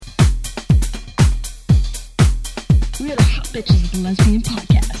We are the hot bitches of the Lesbian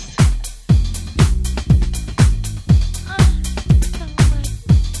podcast.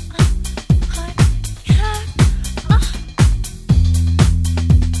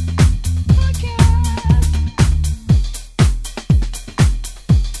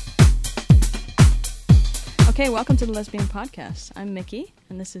 Okay, welcome to the Lesbian podcast. I'm Mickey,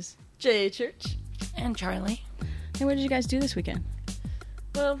 and this is J. Church. And Charlie. Hey, what did you guys do this weekend?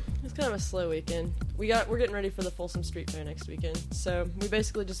 Well, it's kind of a slow weekend. We're getting ready for the Folsom Street Fair next weekend, so we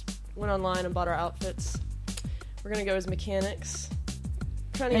basically just went online and bought our outfits. We're gonna go as mechanics.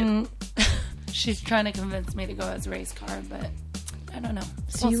 She's trying to convince me to go as race car, but I don't know.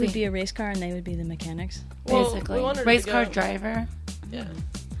 So you would be a race car, and they would be the mechanics. Basically, race car driver. Yeah,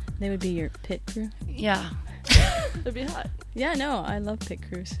 they would be your pit crew. Yeah, it'd be hot. Yeah, no, I love pit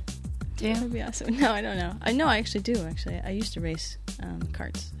crews. Do you? That'd be awesome. No, I don't know. I actually do. Actually, I used to race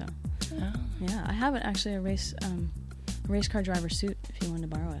carts. So yeah, I have a race car driver suit. If you wanted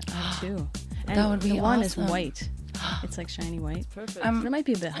to borrow it, I have two. And that would be the one awesome. is white. It's like shiny white. Perfect. But it might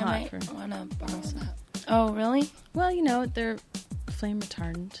be a bit hot. I might want to borrow that. Oh, really? Well, you know, they're flame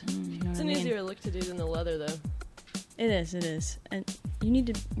retardant. If you know It's what an I mean. easier look to do than the leather, though. It is. And you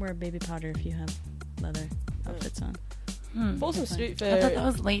need to wear baby powder if you have leather outfits on. Folsom Street I Fair. thought that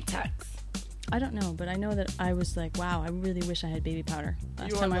was latex. I don't know, but I know that I was like, wow, I really wish I had baby powder.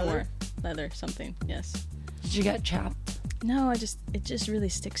 Last time I wore leather something, yes. Did you get chapped? No, it just really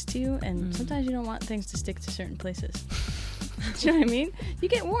sticks to you, and sometimes you don't want things to stick to certain places. Do you know what I mean? You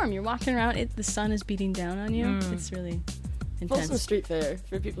get warm, you're walking around, the sun is beating down on you. It's really intense. Folsom Street Fair,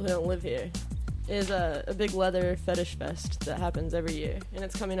 for people who don't live here, is a big leather fetish fest that happens every year, and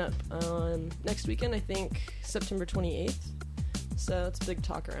it's coming up next weekend, I think September 28th. So it's a big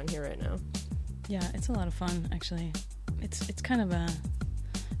talk around here right now. Yeah, it's a lot of fun, actually. It's kind of a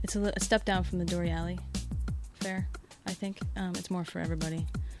step down from the Dory Alley fair, I think. It's more for everybody,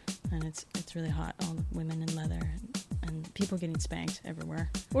 and it's really hot. All the women in leather and people getting spanked everywhere.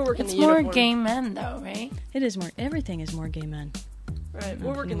 We're working It's the more uniform. gay men, though, right? It is more. Everything is more gay men. Right,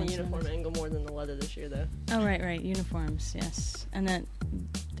 we're working the uniform angle more than the leather this year, though. Oh, right. Uniforms, yes. And then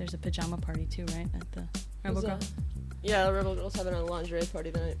there's a pajama party, too, right? At the Rebel Girl? Yeah, the Rebel Girls having a lingerie party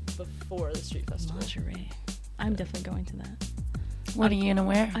the night before the street festival. Lingerie. I'm definitely going to that. What are you going to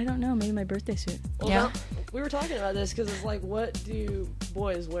wear? I don't know. Maybe my birthday suit. Well, Yeah. We were talking about this because it's like, what do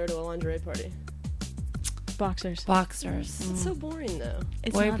boys wear to a lingerie party? Boxers. Boxers. It's so boring, though.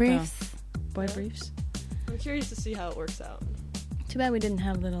 It's Boy not, briefs. though. Boy briefs. I'm curious to see how it works out. Too bad we didn't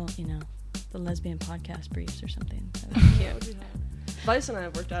have little, the lesbian podcast briefs or something. That would be That cute. would be hot. Vice and I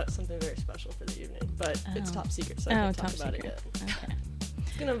have worked out something very special for the evening, but it's top secret, so I can't talk about it yet. Okay.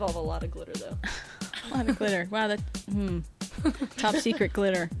 It's going to involve a lot of glitter, though. A lot of glitter. Wow, that top secret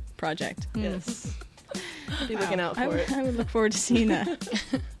glitter project. Yes. Be looking out for it. I would look forward to seeing that.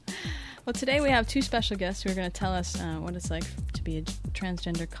 Well, today we have two special guests who are going to tell us what it's like to be a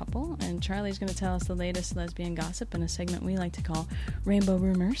transgender couple, and Charlie's going to tell us the latest lesbian gossip in a segment we like to call Rainbow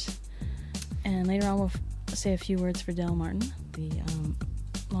Rumors. And later on we'll say a few words for Del Martin, the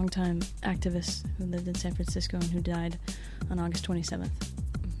longtime activist who lived in San Francisco and who died on August 27th.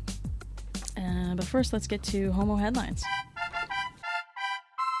 But first, let's get to homo headlines.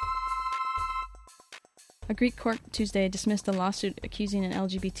 A Greek court Tuesday dismissed a lawsuit accusing an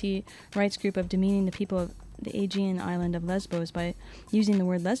LGBT rights group of demeaning the people of the Aegean island of Lesbos by using the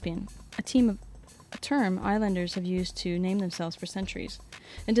word lesbian, a term islanders have used to name themselves for centuries.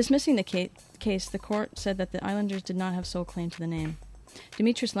 In dismissing the case, the court said that the islanders did not have sole claim to the name.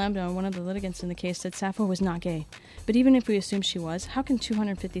 Dimitris Lambda, one of the litigants in the case, said Sappho was not gay. But even if we assume she was, how can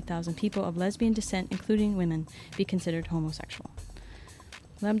 250,000 people of lesbian descent, including women, be considered homosexual?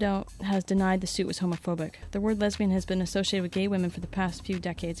 Lambda has denied the suit was homophobic. The word lesbian has been associated with gay women for the past few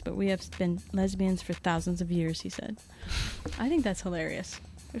decades, but we have been lesbians for thousands of years, he said. I think that's hilarious.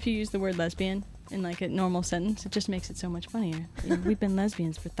 If you use the word lesbian in like a normal sentence, it just makes it so much funnier. We've been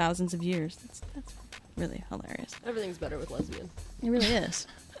lesbians for thousands of years. That's really hilarious. Everything's better with lesbian. It really is.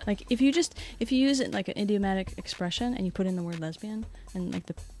 Like if you use it like an idiomatic expression and you put in the word lesbian and like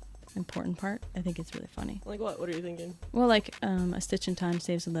the important part, I think it's really funny. Like what? What are you thinking? Well, like a stitch in time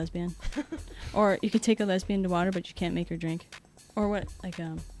saves a lesbian. Or you could take a lesbian to water, but you can't make her drink. Or what? Like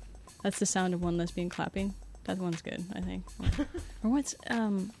that's the sound of one lesbian clapping. That one's good, I think. Or what's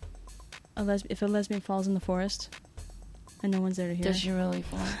if a lesbian falls in the forest and no one's there to hear? Does she really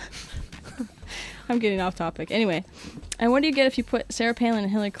fall? I'm getting off topic. Anyway, and what do you get if you put Sarah Palin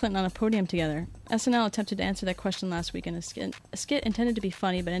and Hillary Clinton on a podium together? SNL attempted to answer that question last week in a skit intended to be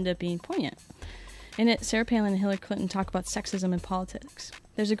funny but ended up being poignant. In it, Sarah Palin and Hillary Clinton talk about sexism in politics.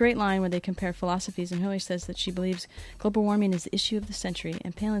 There's a great line where they compare philosophies, and Hillary says that she believes global warming is the issue of the century,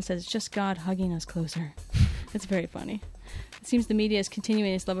 and Palin says it's just God hugging us closer. It's very funny. It seems the media is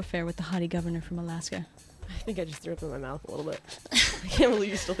continuing its love affair with the haughty governor from Alaska. I think I just threw up in my mouth a little bit. I can't believe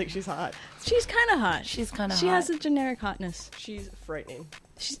you still think she's hot. She's kind of hot. She's kind of hot. She has a generic hotness. She's frightening.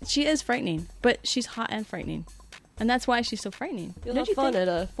 She is frightening, but she's hot and frightening. And that's why she's so frightening. You'll have fun at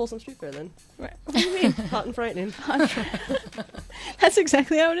a Folsom Street Fair then. Right. What do you mean? Hot and frightening. That's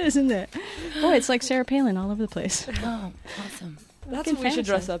exactly how it is, isn't it? Boy, it's like Sarah Palin all over the place. Oh, awesome. That's what we should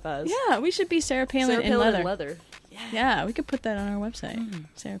dress up as. Yeah, we should be Sarah Palin, Sarah in Palin leather. in leather. Yeah, we could put that on our website.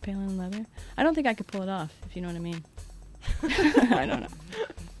 Sarah Palin in leather. I don't think I could pull it off, if you know what I mean. I don't know.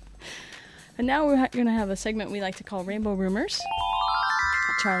 And now we're going to have a segment we like to call Rainbow Rumors.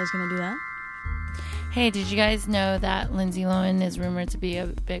 Charlie's going to do that. Hey, did you guys know that Lindsay Lohan is rumored to be a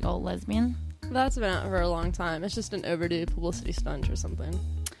big old lesbian? That's been out for a long time. It's just an overdue publicity stunt or something.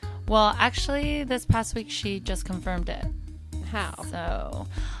 Well, actually, this past week she just confirmed it. How? So,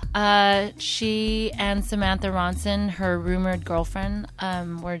 she and Samantha Ronson, her rumored girlfriend,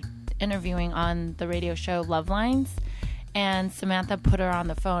 were interviewing on the radio show Love Lines, and Samantha put her on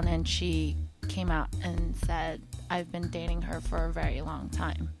the phone, and she came out and said, I've been dating her for a very long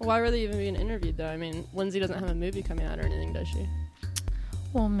time. Why were they even being interviewed, though? I mean, Lindsay doesn't have a movie coming out or anything, does she?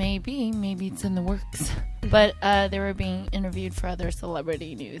 Well, maybe it's in the works. But they were being interviewed for other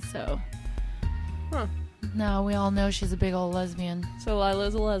celebrity news, so... Huh. Now we all know she's a big old lesbian. So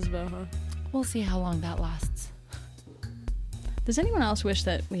Lila's a lesbo, huh? We'll see how long that lasts. Does anyone else wish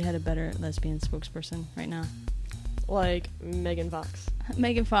that we had a better lesbian spokesperson right now? Like Megan Fox.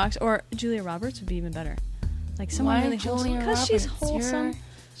 Megan Fox or Julia Roberts would be even better. Like someone Why really wholesome. Because she's wholesome.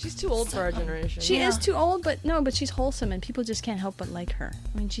 She's too old for our generation. She is too old, but she's wholesome, and people just can't help but like her.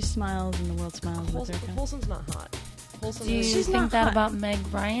 I mean, she smiles, and the world smiles with her. Wholesome's not hot. Wholesome. Do you She's think not that hot. about Meg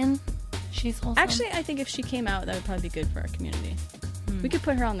Ryan? She's wholesome. Actually, I think if she came out, that would probably be good for our community. We could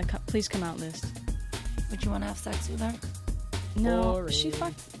put her on the please come out list. Would you want to have sex with her? No, Boring. she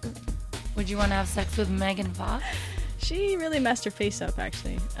fucked. Would you want to have sex with Megan Fox? She really messed her face up,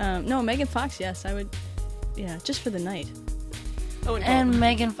 actually. No, Megan Fox, yes, I would. Yeah, just for the night. Oh, And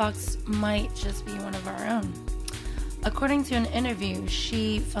Megan Fox might just be one of our own. According to an interview,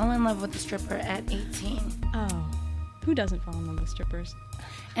 she fell in love with a stripper at 18. Oh, who doesn't fall in love with strippers?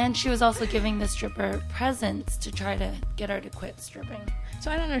 And she was also giving the stripper presents to try to get her to quit stripping.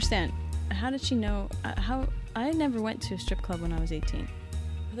 So I don't understand. How did she know? How I never went to a strip club when I was 18.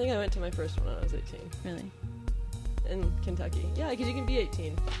 I think I went to my first one when I was 18. Really? In Kentucky. Yeah, because you can be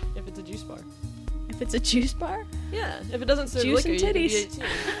 18 if it's a juice bar. If it's a juice bar? Yeah, if it doesn't serve Juice liquor, and you titties.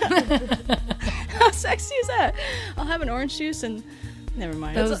 can be 18. How sexy is that? I'll have an orange juice and... Never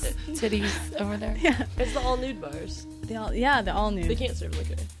mind. Those titties over there. Yeah. It's the all-nude bars. They're all new. They can't serve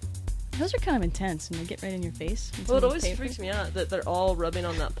liquor. Those are kind of intense and they get right in your face. Well, it always freaks me out that they're all rubbing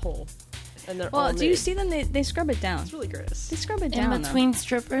on that pole. And they're all Well, do you nude. see them? They scrub it down. It's really gross. They scrub it In down, between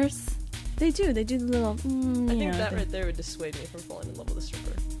strippers. though. They do. They do the little... I think that right there would dissuade me from falling in love with a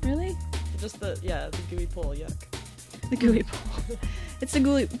stripper. Really? Just the gooey pole, yuck. The gooey pole. It's the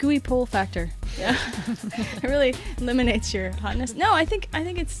gooey pole factor. Yeah. It really eliminates your hotness. No, I think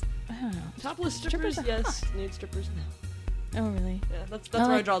it's... I don't know. Topless strippers, are yes. hot. Nude strippers, no. Oh, really? Yeah, that's where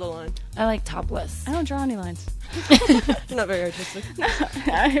I draw the line. I like topless. I don't draw any lines. You're not very artistic. No,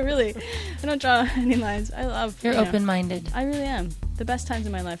 I don't draw any lines. I love... You're you know, open-minded. I really am. The best times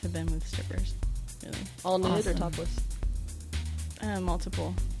in my life have been with strippers. Really. All nude or Awesome. topless?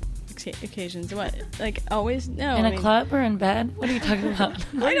 Multiple occasions. What? Like, always? No. In I a mean, club or in bed? What are you talking about?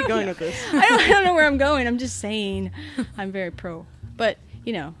 Where are you going with this? I don't know where I'm going. I'm just saying I'm very pro. But,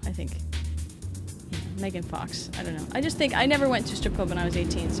 I think... Megan Fox. I don't know. I just think... I never went to a strip club when I was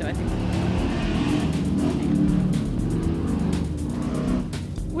 18, so I think...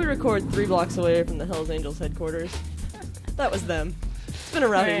 We record 3 blocks away from the Hells Angels headquarters. That was them. It's been a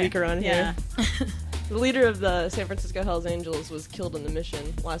rowdy week around here. The leader of the San Francisco Hells Angels was killed in the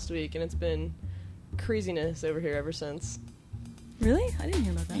mission last week, and it's been craziness over here ever since. Really? I didn't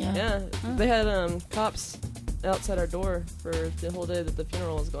hear about that. Yeah. Yeah, Oh. they had cops outside our door for the whole day that the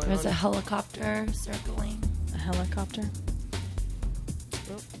funeral was going There's on. a helicopter circling. A helicopter?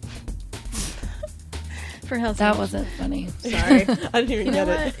 Oh, For Hell's That Angels. wasn't funny. sorry, I didn't even You know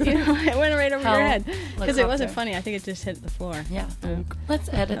get what? it. It went right over your head. Because it wasn't Helicopter. funny. I think it just hit the floor. Yeah. Oh. Let's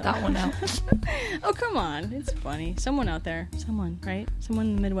edit that one out. Oh, come on. It's funny. Someone out there. Someone, right? Someone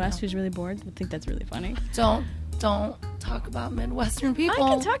in the Midwest Yeah. who's really bored would think that's really funny. Don't talk about Midwestern people. I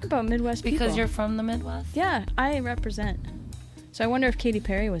can talk about Midwest people. because you're from the Midwest. Yeah, I represent. So I wonder if Katy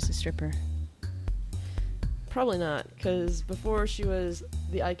Perry was a stripper. Probably not, because before she was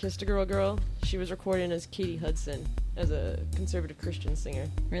the I Kissed a Girl, she was recording as Katie Hudson, as a conservative Christian singer.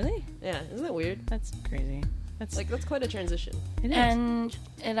 Really? Yeah, isn't that weird? That's crazy. That's quite a transition. It is. And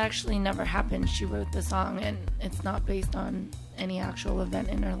it actually never happened. She wrote the song, and it's not based on any actual event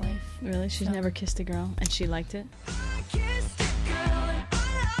in her life. Really? She's So- never kissed a girl, and she liked it? I kissed a girl and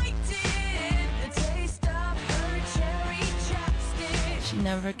I liked it. The taste of her cherry chapstick. She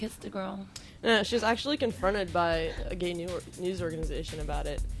never kissed a girl. No, she was actually confronted by a gay news organization about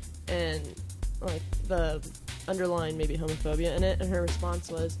it, and like the underlying maybe homophobia in it, and her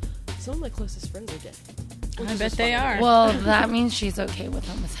response was, "Some of my closest friends are gay." Which I is bet just they funny. are. Well, that means she's okay with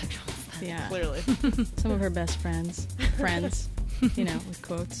homosexuals. then. Yeah. Clearly. Some of her best friends, with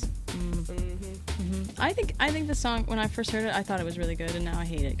quotes. I think the song, when I first heard it, I thought it was really good, and now I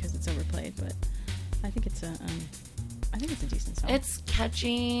hate it because it's overplayed. But I think it's a decent song. It's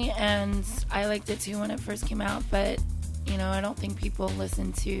catchy, and I liked it too when it first came out, but, I don't think people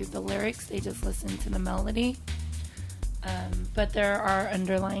listen to the lyrics. They just listen to the melody. But there are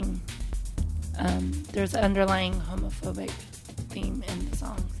there's an underlying homophobic theme in the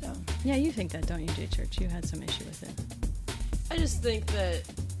song, so. Yeah, you think that, don't you, J Church? You had some issue with it. I just think that,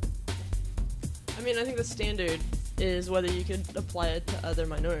 I think the standard is whether you could apply it to other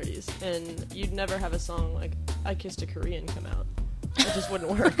minorities, and you'd never have a song like I Kissed a Korean come out. It just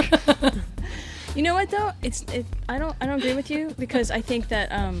wouldn't work. You know what though? I don't agree with you, because I think that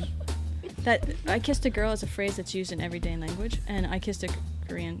that I kissed a girl is a phrase that's used in everyday language, and I kissed a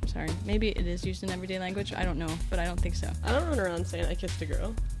Korean, sorry, maybe it is used in everyday language. I don't know, but I don't think so. I don't run around saying I kissed a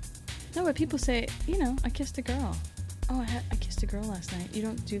girl. No, but people say, I kissed a girl. Oh, I kissed a girl last night. You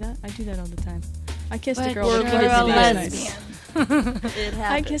don't do that? I do that all the time. I kissed a But girl you're repeatedly a last night. lesbian. It happens.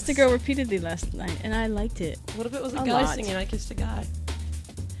 I kissed a girl repeatedly last night, and I liked it. What if it was a A guy lot. singing I Kissed a Guy?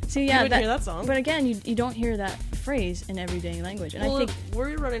 See, You yeah, wouldn't hear that song. But again, you don't hear that phrase in everyday language, and Well, I think if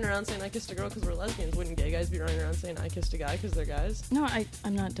we're running around saying I kissed a girl because we're lesbians, wouldn't gay guys be running around saying I kissed a guy because they're guys? no,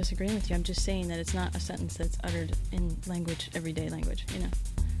 I'm not disagreeing with you. I'm just saying that it's not a sentence that's uttered in language, everyday language,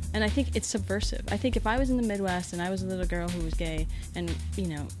 And I think it's subversive. I think if I was in the Midwest and I was a little girl who was gay and,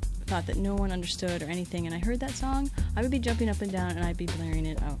 thought that no one understood or anything, and I heard that song, I would be jumping up and down and I'd be blaring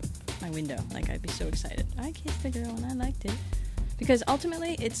it out my window. Like, I'd be so excited. I kissed a girl and I liked it. Because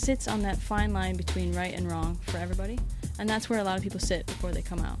ultimately, it sits on that fine line between right and wrong for everybody. And that's where a lot of people sit before they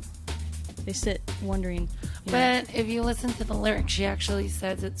come out. They sit wondering, But if you listen to the lyrics, she actually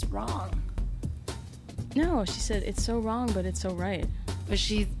says it's wrong. No, she said, it's so wrong, but it's so right. But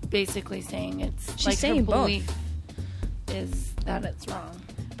she's basically saying She's like saying her both. belief is that it's wrong.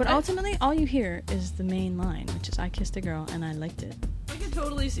 But ultimately, all you hear is the main line, which is, I kissed a girl and I liked it. I could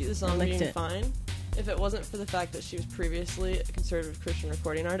totally see the song liked being it. fine if it wasn't for the fact that she was previously a conservative Christian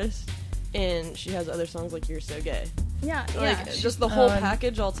recording artist, and she has other songs like You're So Gay. Yeah, Like, just the whole and-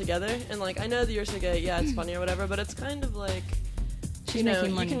 package all together, and I know that You're So Gay, yeah, it's funny or whatever, but it's kind of like, She's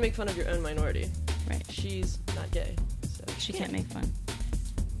making money. you can make fun of your own minority. Right. She's not gay, so She can't make fun.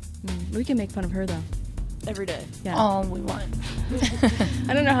 We can make fun of her, though. every day. Yeah. All we want.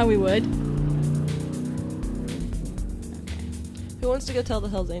 I don't know how we would. Who wants to go tell the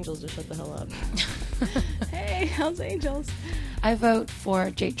Hells Angels to shut the hell up? Hey, Hells Angels. I vote for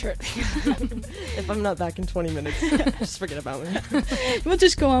J Church. If I'm not back in 20 minutes, just forget about me. We'll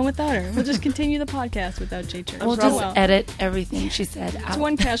just go on without her. We'll just continue the podcast without J Church. We'll Oh, just well. edit everything she said out. It's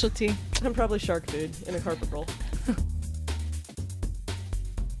one casualty. I'm probably shark food in a carpet roll.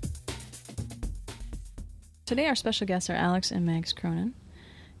 Today our special guests are Alex and Mags Cronin,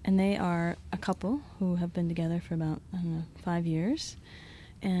 and they are a couple who have been together for about, 5 years.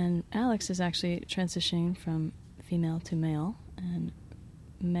 And Alex is actually transitioning from female to male, and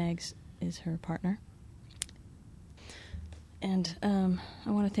Mags is her partner. And I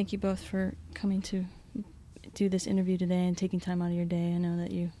want to thank you both for coming to do this interview today and taking time out of your day. I know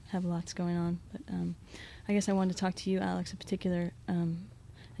that you have lots going on, but I guess I wanted to talk to you, Alex, in particular, and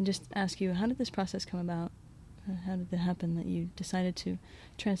just ask you, how did this process come about? How did it happen that you decided to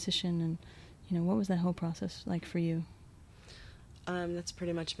transition, and what was that whole process like for you? That's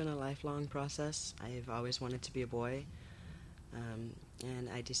pretty much been a lifelong process. I've always wanted to be a boy, and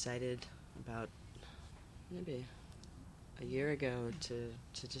I decided about maybe a year ago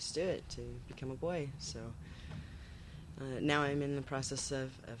to just do it, to become a boy. So now I'm in the process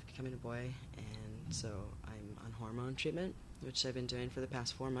of becoming a boy, and so I'm on hormone treatment, which I've been doing for the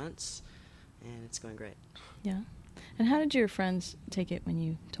past 4 months, and it's going great. Yeah. And how did your friends take it when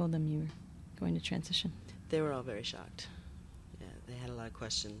you told them you were going to transition? They were all very shocked. Yeah, they had a lot of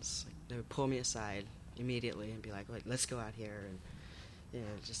questions. Like, they would pull me aside immediately and be like, let's go out here, and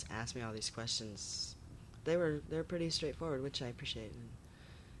just ask me all these questions. They're pretty straightforward, which I appreciate. And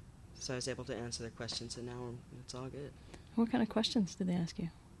so I was able to answer their questions, and now it's all good. What kind of questions did they ask you?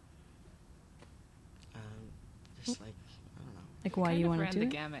 Just like, I don't know. Like why kind you of want to ran do the it?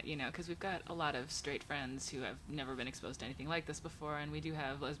 gamut, because we've got a lot of straight friends who have never been exposed to anything like this before, and we do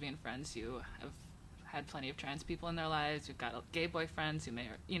have lesbian friends who have had plenty of trans people in their lives. We've got gay boyfriends who may,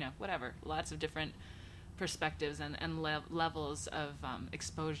 whatever, lots of different perspectives and levels of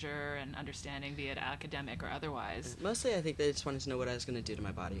exposure and understanding, be it academic or otherwise. Mostly, I think they just wanted to know what I was going to do to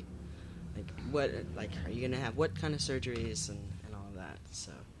my body. Are you going to have what kind of surgeries and all of that.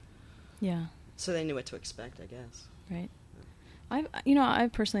 So Yeah, they knew what to expect, I guess. right. I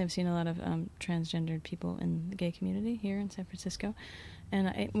personally have seen a lot of transgendered people in the gay community here in San Francisco,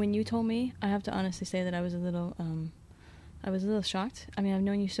 and when you told me, I have to honestly say that I was a little shocked. I mean, I've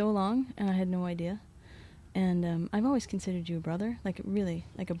known you so long, and I had no idea. And I've always considered you a brother, like really,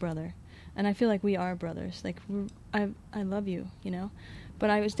 like a brother. And I feel like we are brothers. Like I love you, But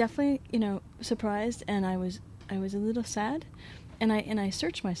I was definitely, surprised, and I was a little sad. And I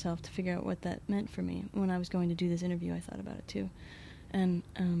searched myself to figure out what that meant for me. When I was going to do this interview, I thought about it too. And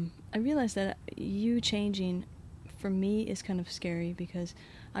I realized that you changing for me is kind of scary, because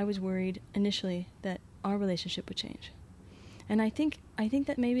I was worried initially that our relationship would change. And I think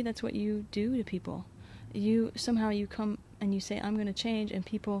that maybe that's what you do to people. You come and you say, I'm going to change, and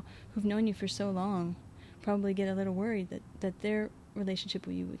people who've known you for so long probably get a little worried that their relationship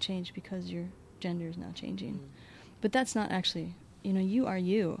with you would change because your gender is now changing. But that's not actually, you are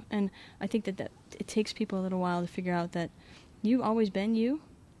you. And I think that it takes people a little while to figure out that you've always been you.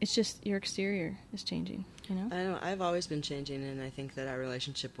 It's just your exterior is changing, I know, I've always been changing, and I think that our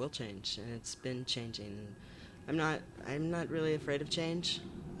relationship will change, and it's been changing. I'm not really afraid of change.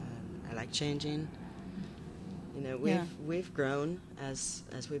 I like changing. We've grown as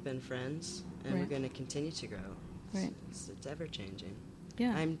we've been friends, and we're going to continue to grow. Right. It's ever changing.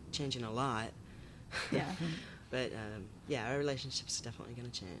 Yeah. I'm changing a lot. Yeah. But our relationship's definitely going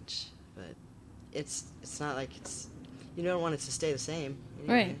to change. But it's not like you don't want it to stay the same.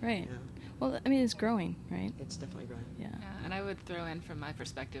 Anyway, Right. Well, I mean, it's growing, right? It's definitely growing. Yeah. Yeah, and I would throw in from my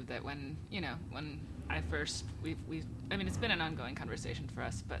perspective that when I first, it's been an ongoing conversation for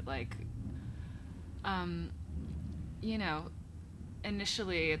us, but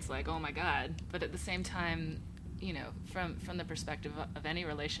initially it's like, oh my God, but at the same time, from the perspective of any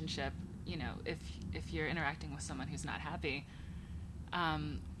relationship, if you're interacting with someone who's not happy,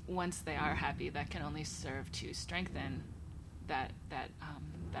 once they are happy, that can only serve to strengthen that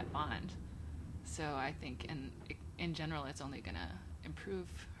bond. So I think in general, it's only going to improve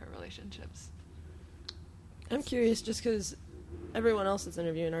her relationships. I'm curious, just because everyone else that's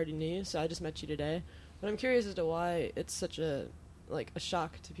interviewing already knew you, so I just met you today. But I'm curious as to why it's such a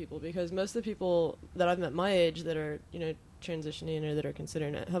shock to people, because most of the people that I've met my age that are, transitioning or that are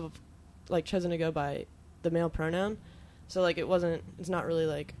considering it have, chosen to go by the male pronoun. So, it's not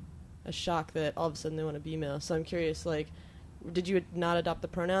really, a shock that all of a sudden they want to be male. So I'm curious, did you not adopt the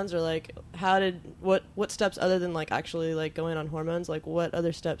pronouns, or, what steps other than, actually, going on hormones, what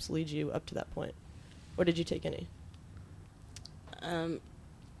other steps lead you up to that point? Or did you take any?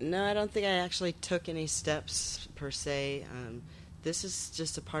 No, I don't think I actually took any steps per se. This is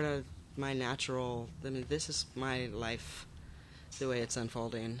just a part of my this is my life, the way it's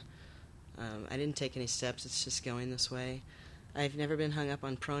unfolding. I didn't take any steps. It's just going this way. I've never been hung up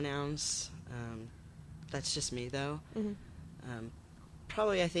on pronouns. That's just me, though. Mm-hmm.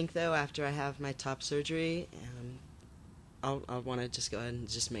 Probably, I think, though, after I have my top surgery, I'll want to just go ahead and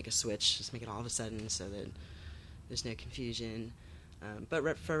just make a switch, just make it all of a sudden so that there's no confusion.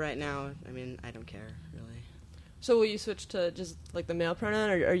 But for right now, I don't care, really. So will you switch to just, the male pronoun,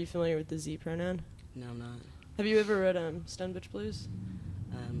 or are you familiar with the Z pronoun? No, I'm not. Have you ever read Stone Bitch Blues?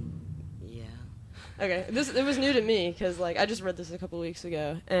 Yeah. Okay, it was new to me, because, I just read this a couple weeks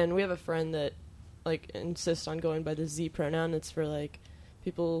ago, and we have a friend that, insists on going by the Z pronoun. It's for,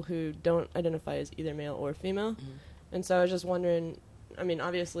 people who don't identify as either male or female. Mm-hmm. And so I was just wondering,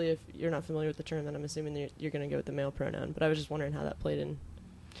 obviously, if you're not familiar with the term, then I'm assuming that you're going to go with the male pronoun, but I was just wondering how that played in.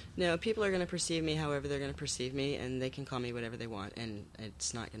 No, people are going to perceive me however they're going to perceive me, and they can call me whatever they want, and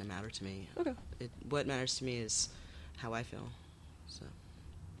it's not going to matter to me. Okay. What matters to me is how I feel. So.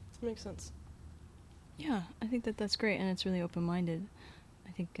 That makes sense. Yeah, I think that's great, and it's really open-minded.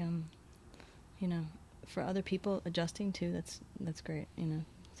 I think, for other people adjusting too, that's great.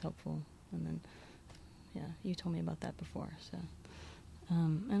 It's helpful. And then, yeah, you told me about that before. So,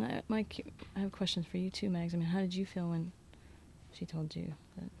 and I have questions for you too, Mags. How did you feel when she told you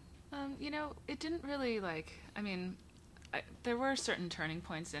that? It didn't really there were certain turning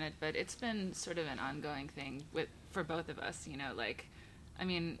points in it, but it's been sort of an ongoing thing for both of us. You know, like, I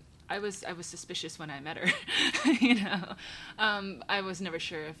mean, I was suspicious when I met her. You know, I was never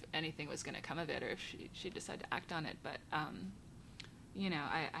sure if anything was going to come of it or if she'd decide to act on it. But you know,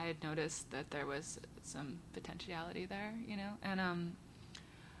 I had noticed that there was some potentiality there. You know, and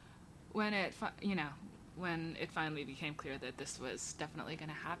when it finally became clear that this was definitely going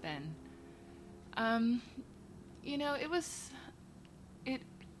to happen, you know, in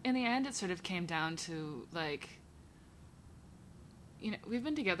the end, it sort of came down to, like, you know, we've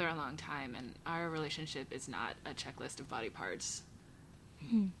been together a long time, and our relationship is not a checklist of body parts.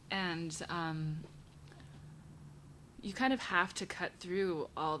 And you kind of have to cut through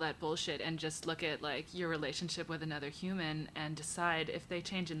all that bullshit and just look at, like, your relationship with another human and decide if they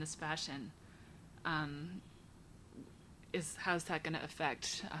change in this fashion, how's that going to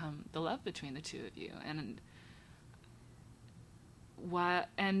affect the love between the two of you? And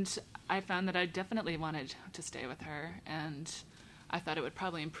I found that I definitely wanted to stay with her, and I thought it would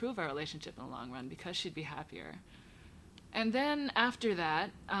probably improve our relationship in the long run because she'd be happier. And then after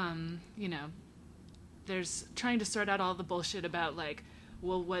that, you know, there's trying to sort out all the bullshit about, like,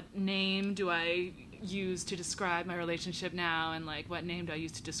 well, what name do I use to describe my relationship now, and, like, what name do I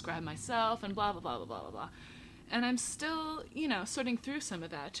use to describe myself, and blah, blah, blah, blah, blah, blah, blah. And I'm still, you know, sorting through some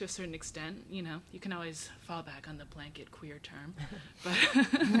of that to a certain extent. You know, you can always fall back on the blanket queer term. But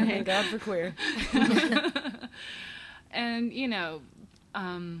Thank God for queer. And, you know,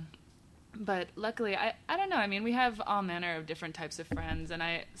 but luckily, I don't know. I mean, we have all manner of different types of friends, and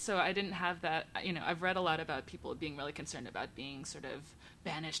so I didn't have that. You know, I've read a lot about people being really concerned about being sort of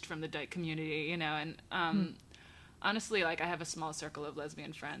banished from the dyke community, you know, and honestly, like, I have a small circle of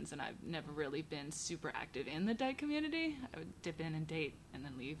lesbian friends, and I've never really been super active in the dyke community. I would dip in and date and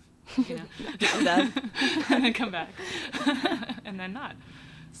then leave, you know, and then come back, and then not.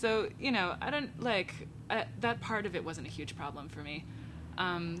 So, you know, I don't, like, that part of it wasn't a huge problem for me.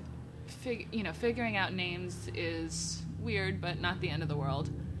 You know, figuring out names is weird, but not the end of the world.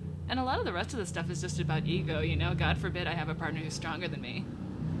 And a lot of the rest of the stuff is just about ego, you know. God forbid I have a partner who's stronger than me.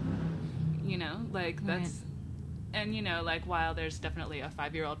 You know, like, that's... Right. And, you know, like, while there's definitely a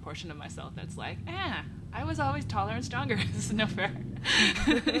 5-year-old portion of myself that's like, I was always taller and stronger. This is no fair.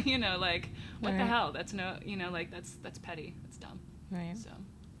 You know, like, what the hell? That's no, you know, like, that's petty. That's dumb. Right. So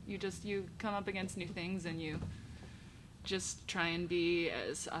you come up against new things, and you just try and be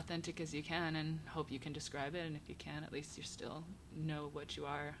as authentic as you can and hope you can describe it. And if you can, at least you still know what you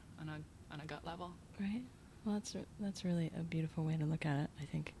are on a gut level. Right. Well, that's really a beautiful way to look at it, I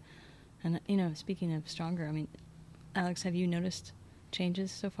think. And, you know, speaking of stronger, I mean, Alex, have you noticed changes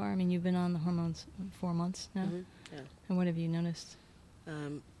so far? I mean, you've been on the hormones 4 months now. Mm-hmm. Yeah. And what have you noticed?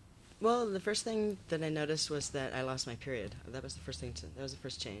 Well, the first thing that I noticed was that I lost my period. That was the first thing. That was the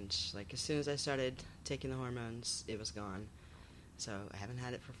first change. Like, as soon as I started taking the hormones, it was gone. So I haven't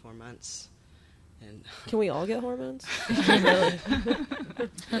had it for 4 months. And Can we all get hormones? yeah.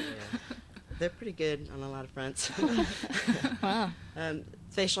 They're pretty good on a lot of fronts. Wow.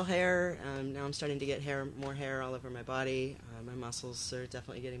 Facial hair. Now I'm starting to get more hair all over my body. My muscles are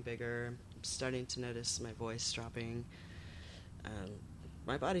definitely getting bigger. I'm starting to notice my voice dropping.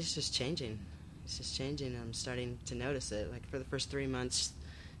 My body's just changing. It's just changing. I'm starting to notice it. Like, for the first 3 months,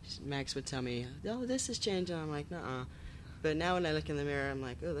 Max would tell me, "Oh, this is changing." I'm like, "Nuh-uh." But now when I look in the mirror, I'm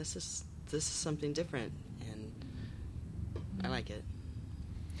like, "Oh, this is something different," and I like it.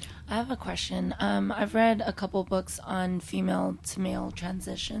 I have a question. I've read a couple books on female to male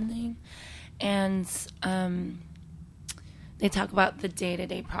transitioning, and they talk about the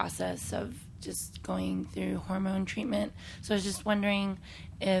day-to-day process of just going through hormone treatment. So I was just wondering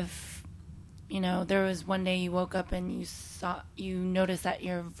if, you know, there was one day you woke up and you noticed that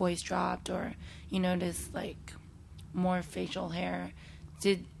your voice dropped, or you noticed, like, more facial hair.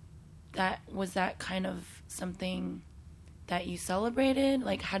 Was that kind of something that you celebrated?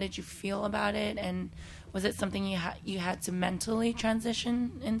 Like, how did you feel about it? And was it something you had to mentally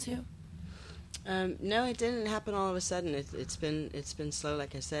transition into? No, it didn't happen all of a sudden. It's been slow.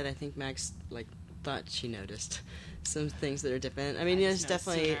 Like I said, I think Max, like, thought she noticed some things that are different. I mean, it's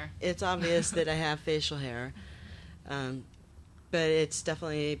definitely it's obvious that I have facial hair, but it's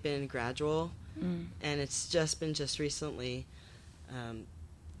definitely been gradual, and it's been recently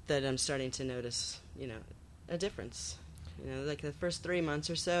that I'm starting to notice, you know, a difference. You know, like the first 3 months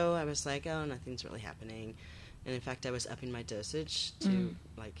or so, I was like, oh, nothing's really happening, and in fact, I was upping my dosage to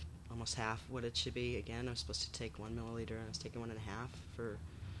like almost half what it should be. Again, I was supposed to take 1 milliliter, and I was taking 1.5 for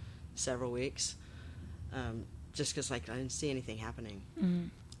several weeks, just because, like, I didn't see anything happening.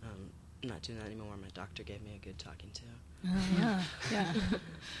 not doing that anymore. My doctor gave me a good talking to. Yeah, yeah.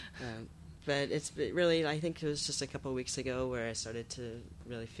 But really, I think it was just a couple of weeks ago where I started to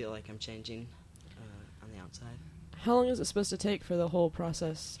really feel like I'm changing on the outside. How long is it supposed to take for the whole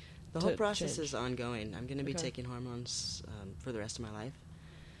process? The whole to process change? is ongoing. I'm going to be Okay. taking hormones for the rest of my life.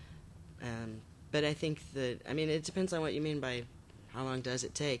 But I think that, I mean, it depends on what you mean by how long does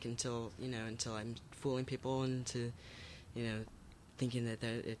it take until I'm fooling people into, thinking that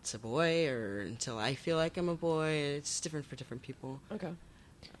it's a boy, or until I feel like I'm a boy. It's different for different people. Okay.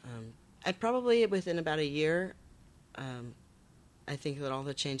 I'd probably, within about a year, I think that all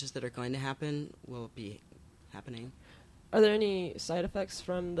the changes that are going to happen will be happening. Are there any side effects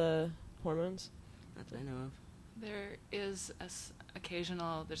from the hormones? Not that I know of. There is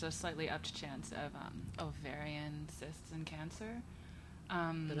there's a slightly upped chance of ovarian cysts and cancer. But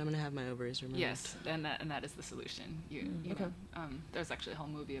I'm going to have my ovaries removed. Yes, and that is the solution. You Okay. know, there's actually a whole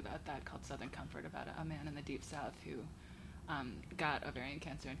movie about that called Southern Comfort, about a man in the Deep South who got ovarian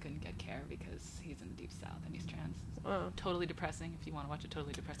cancer and couldn't get care because he's in the Deep South and he's trans. Wow. Totally depressing. If you want to watch a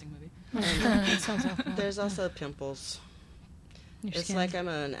totally depressing movie. That sounds awful. There's also pimples. Your It's skin. like I'm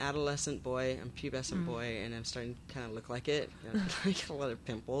an adolescent boy, I'm a pubescent boy, and I'm starting to kind of look like it. Like a lot of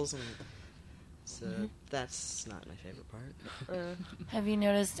pimples. And so that's not my favorite part. Have you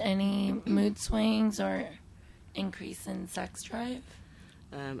noticed any mood swings or increase in sex drive?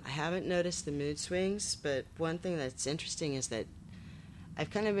 I haven't noticed the mood swings, but one thing that's interesting is that I've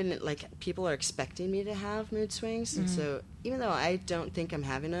kind of been, like, people are expecting me to have mood swings, and so even though I don't think I'm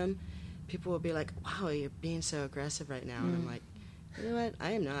having them, people will be like, wow, you're being so aggressive right now. And I'm like, you know what?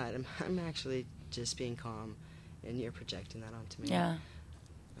 I am not. I'm actually just being calm, and you're projecting that onto me. Yeah.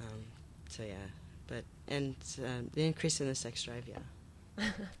 So, yeah. But, and the increase in the sex drive, yeah.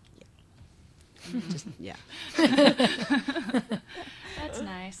 Just, yeah. That's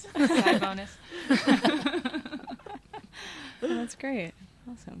nice. Side bonus. Oh, that's great.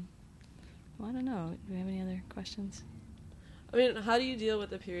 Awesome. Well, I don't know. Do we have any other questions? I mean, how do you deal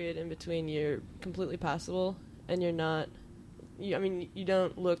with the period in between you're completely passable and you're not? You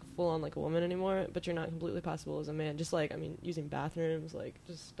don't look full on like a woman anymore, but you're not completely passable as a man. Just like, using bathrooms, like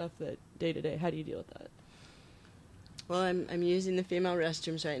just stuff that day to day. How do you deal with that? Well, I'm using the female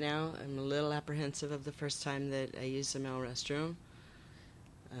restrooms right now. I'm a little apprehensive of the first time that I use a male restroom.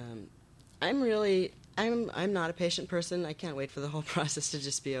 I'm not a patient person. I can't wait for the whole process to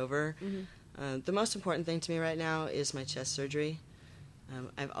just be over. The most important thing to me right now is my chest surgery.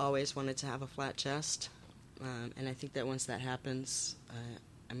 I've always wanted to have a flat chest, and I think that once that happens,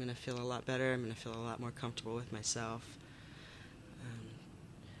 I'm going to feel a lot better. I'm going to feel a lot more comfortable with myself.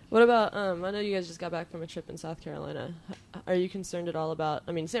 What about, I know you guys just got back from a trip in South Carolina. Are you concerned at all about,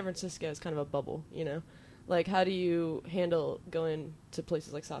 San Francisco is kind of a bubble, Like, how do you handle going to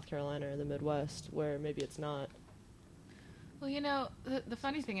places like South Carolina or the Midwest where maybe it's not? Well, the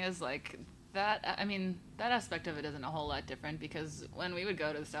funny thing is, like, that aspect of it isn't a whole lot different, because when we would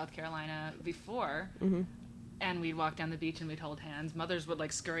go to South Carolina before, and we'd walk down the beach and we'd hold hands, mothers would,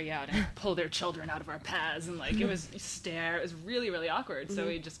 like, scurry out and pull their children out of our paths, and, like, it was stare. It was really, really awkward, so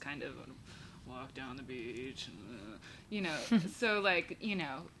we just kind of walk down the beach, so, like,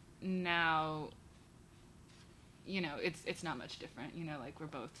 now, it's not much different, like, we're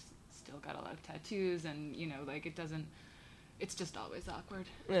both still got a lot of tattoos, and, like, it's just always awkward.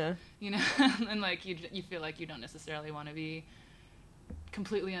 Yeah. And, like, you feel like you don't necessarily want to be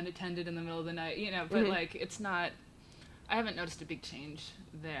completely unattended in the middle of the night, but, like, it's not, I haven't noticed a big change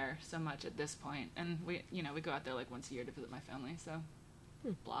there so much at this point. And we go out there, like, once a year to visit my family, so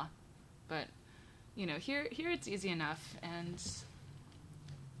blah. But, here it's easy enough, and,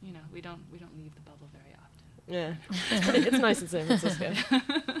 we don't leave the bubble very often. Yeah. It's nice in San Francisco.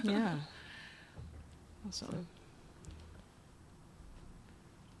 Yeah. Awesome.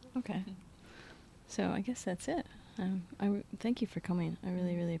 Okay. So I guess that's it. Thank you for coming. I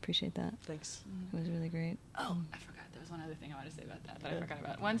really, really appreciate that. Thanks. It was really great. Oh, I forgot. There was one other thing I wanted to say about that I forgot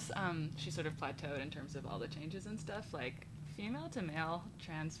about. Once she sort of plateaued in terms of all the changes and stuff, like, female to male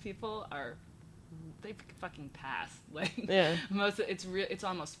trans people they fucking pass. Like, Yeah. it's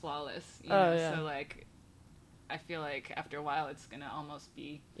almost flawless. Yeah. So, like, I feel like after a while it's gonna almost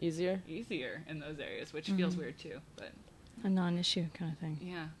be Easier? easier in those areas, which feels weird too. But A non-issue kind of thing.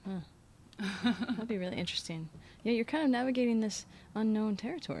 yeah. That'd be really interesting. Yeah, you're kind of navigating this unknown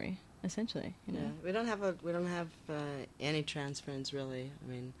territory, essentially. Yeah, we don't have any trans friends really.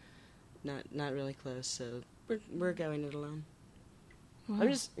 Not really close. So we're going it alone.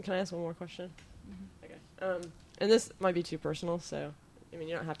 Wow. Can I ask one more question? Okay. And this might be too personal, so you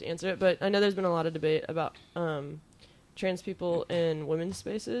don't have to answer it. But I know there's been a lot of debate about trans people in women's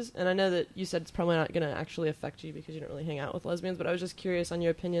spaces. And I know that you said it's probably not going to actually affect you because you don't really hang out with lesbians, but I was just curious on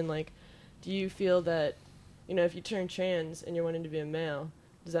your opinion, like, do you feel that, you know, if you turn trans and you're wanting to be a male,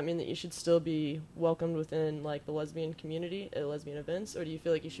 does that mean that you should still be welcomed within, like, the lesbian community at lesbian events, or do you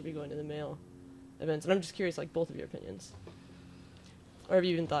feel like you should be going to the male events? And I'm just curious, like, both of your opinions. Or have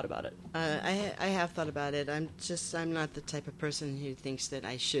you even thought about it? I have thought about it. I'm not the type of person who thinks that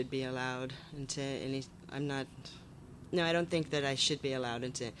I should be allowed into any. No, I don't think that I should be allowed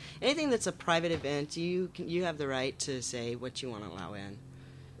into anything that's a private event. You have the right to say what you want to allow in.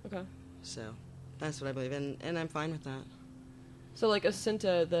 Okay. So that's what I believe in, and I'm fine with that. So, like,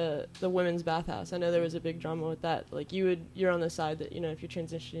 Asinta, the women's bathhouse, I know there was a big drama with that. Like, you're on the side that, you know, if you're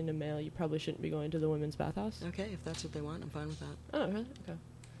transitioning to male, you probably shouldn't be going to the women's bathhouse. Okay, if that's what they want, I'm fine with that. Oh, really? Okay.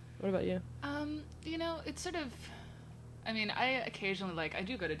 What about you? You know, it's sort of, I mean, I occasionally, like, I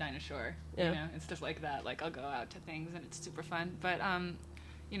do go to Dinah Shore, Yeah. you know, and stuff like that. Like, I'll go out to things, and it's super fun. But,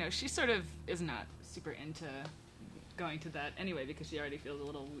 you know, she sort of is not super into going to that anyway because she already feels a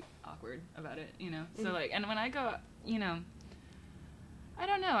little awkward about it, you know? So, like, and when I go, you know, I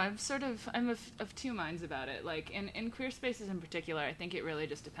don't know. I'm of two minds about it. Like, in queer spaces in particular, I think it really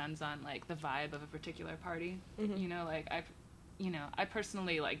just depends on, like, the vibe of a particular party. You know, like, I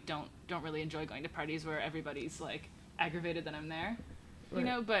personally, like, don't really enjoy going to parties where everybody's, like, aggravated that I'm there. You Right.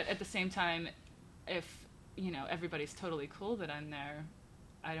 know, but at the same time, if, you know, everybody's totally cool that I'm there,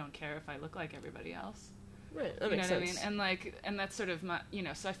 I don't care if I look like everybody else. Right, that You know makes what sense. I mean? And, like, and that's sort of my, you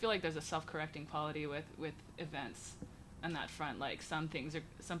know, so I feel like there's a self-correcting quality with events on that front. Like, some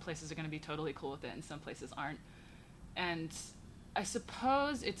places are going to be totally cool with it and some places aren't. And I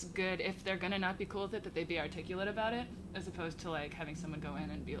suppose it's good if they're going to not be cool with it that they be articulate about it, as opposed to, like, having someone go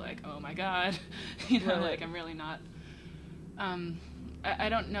in and be like, oh my god, you know, Right. like, I'm really not, I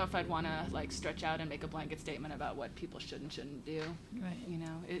don't know if I'd want to, like, stretch out and make a blanket statement about what people should and shouldn't do. Right. You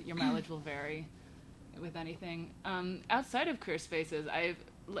know, your mileage will vary with anything. Outside of queer spaces, I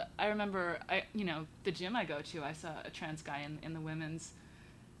remember, you know, the gym I go to, I saw a trans guy in the women's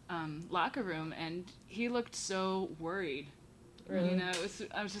locker room, and he looked so worried. Really? You know,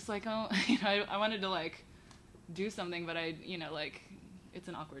 I was just like, oh, you know, I wanted to, like, do something, but you know, like, it's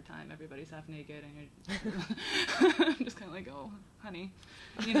an awkward time. Everybody's half naked, and you're I'm just kind of like, oh, honey,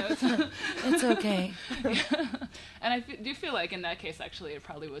 you know, It's okay. yeah. And I do feel like in that case, actually, it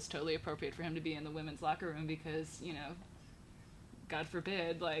probably was totally appropriate for him to be in the women's locker room because, you know, God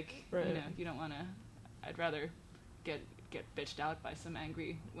forbid, like, Right. you know, you don't want to. I'd rather get bitched out by some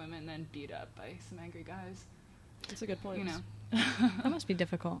angry women than beat up by some angry guys. That's a good point. You know. That must be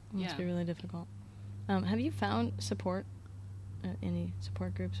difficult. It must Yeah. be really difficult. Have you found support, any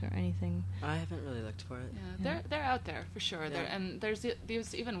support groups or anything? I haven't really looked for it. Yeah, they're out there for sure. Yeah. And there's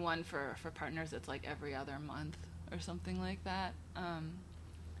even one for partners that's like every other month or something like that.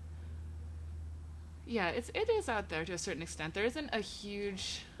 Yeah, it is out there to a certain extent. There isn't a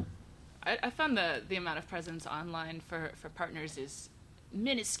huge. I found the amount of presence online for partners is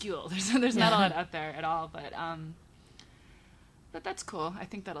minuscule. There's not a lot out there at all, but that's cool. I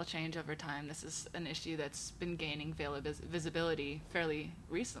think that'll change over time. This is an issue that's been gaining visibility fairly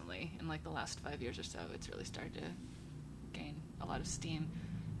recently. In like the last 5 years or so, it's really started to gain a lot of steam.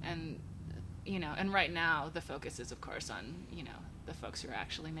 And, you know, and right now the focus is, of course, on, you know, the folks who are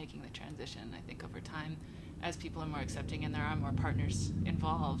actually making the transition. I think over time, as people are more accepting and there are more partners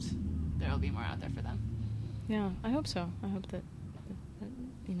involved, there will be more out there for them. Yeah, I hope so. I hope that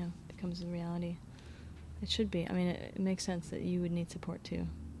you know, becomes a reality. It should be. I mean, it makes sense that you would need support too,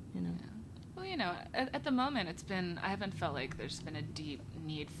 you know. Yeah. Well, you know, at the moment, I haven't felt like there's been a deep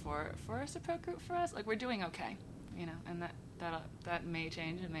need for a support group for us. Like, we're doing okay, you know, and that may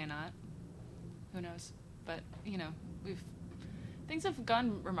change, it may not. Who knows? But, you know, things have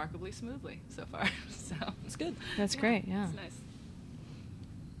gone remarkably smoothly so far, so. It's good. That's great, yeah. It's nice.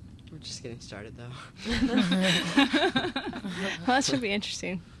 We're just getting started, though. Well, that should be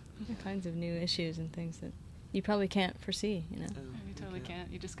interesting. All kinds of new issues and things that you probably can't foresee, you know. Oh, You totally okay.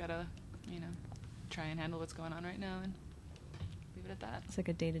 can't. You just gotta, you know, try and handle what's going on right now and leave it at that. It's like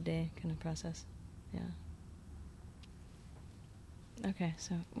a day-to-day kind of process. Yeah. Okay,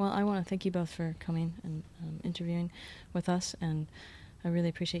 so, well, I want to thank you both for coming and interviewing with us, and I really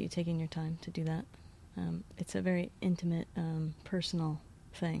appreciate you taking your time to do that. It's a very intimate, personal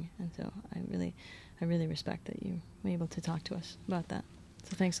thing, and so I really respect that you were able to talk to us about that.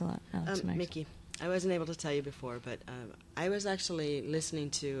 So thanks a lot, Alex and Max. Mickey, I wasn't able to tell you before, but I was actually listening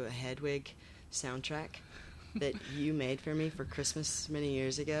to a Hedwig soundtrack that you made for me for Christmas many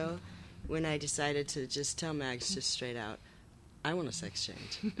years ago when I decided to just tell Mags just straight out, I want a sex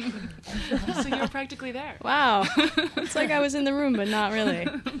change. So you were practically there. Wow. It's like I was in the room, but not really.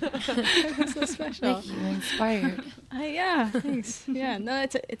 It's so special. Thank you. Inspired. Yeah, thanks. Yeah, no,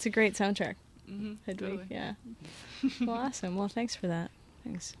 it's a great soundtrack. Mm-hmm, Hedwig, totally. yeah. Well, awesome. Well, thanks for that.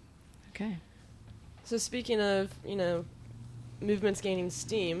 Thanks. Okay. So speaking of, movements gaining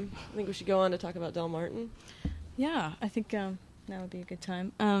steam, I think we should go on to talk about Del Martin. Yeah, I think that would be a good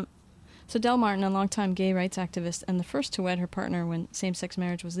time. So Del Martin, a longtime gay rights activist and the first to wed her partner when same-sex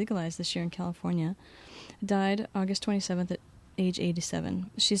marriage was legalized this year in California, died August 27th at age 87.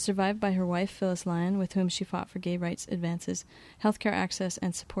 She's survived by her wife, Phyllis Lyon, with whom she fought for gay rights advances, healthcare access,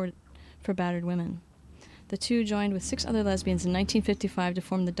 and support for battered women. The two joined with 6 other lesbians in 1955 to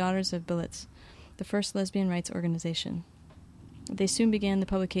form the Daughters of Billets, the first lesbian rights organization. They soon began the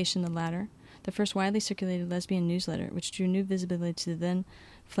publication of The Ladder, the first widely circulated lesbian newsletter, which drew new visibility to the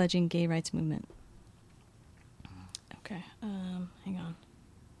then-fledgling gay rights movement. Okay, hang on.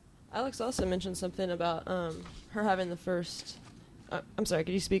 Alex also mentioned something about her having the first... I'm sorry,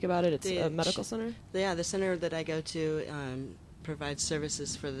 could you speak about it? It's a medical center? Yeah, the center that I go to provides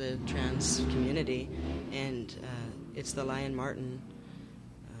services for the trans community, and it's the Lyon Martin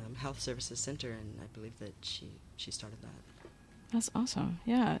Health Services Center, and I believe that she started that. That's awesome.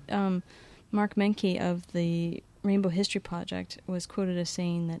 Yeah. Mark Menke of the Rainbow History Project was quoted as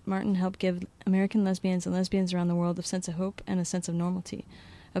saying that Martin helped give American lesbians and lesbians around the world a sense of hope and a sense of normality,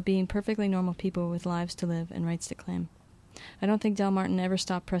 of being perfectly normal people with lives to live and rights to claim. I don't think Del Martin ever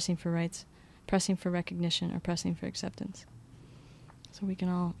stopped pressing for rights, pressing for recognition, or pressing for acceptance. So we can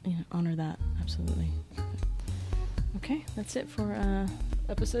all honor that, absolutely. Okay, that's it for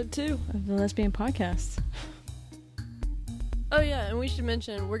Episode 2 of the Lesbian Podcast. Oh yeah, and we should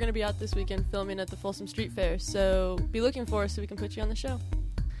mention we're going to be out this weekend filming at the Folsom Street Fair, so be looking for us so we can put you on the show.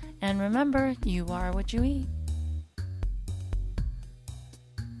 And remember, you are what you eat.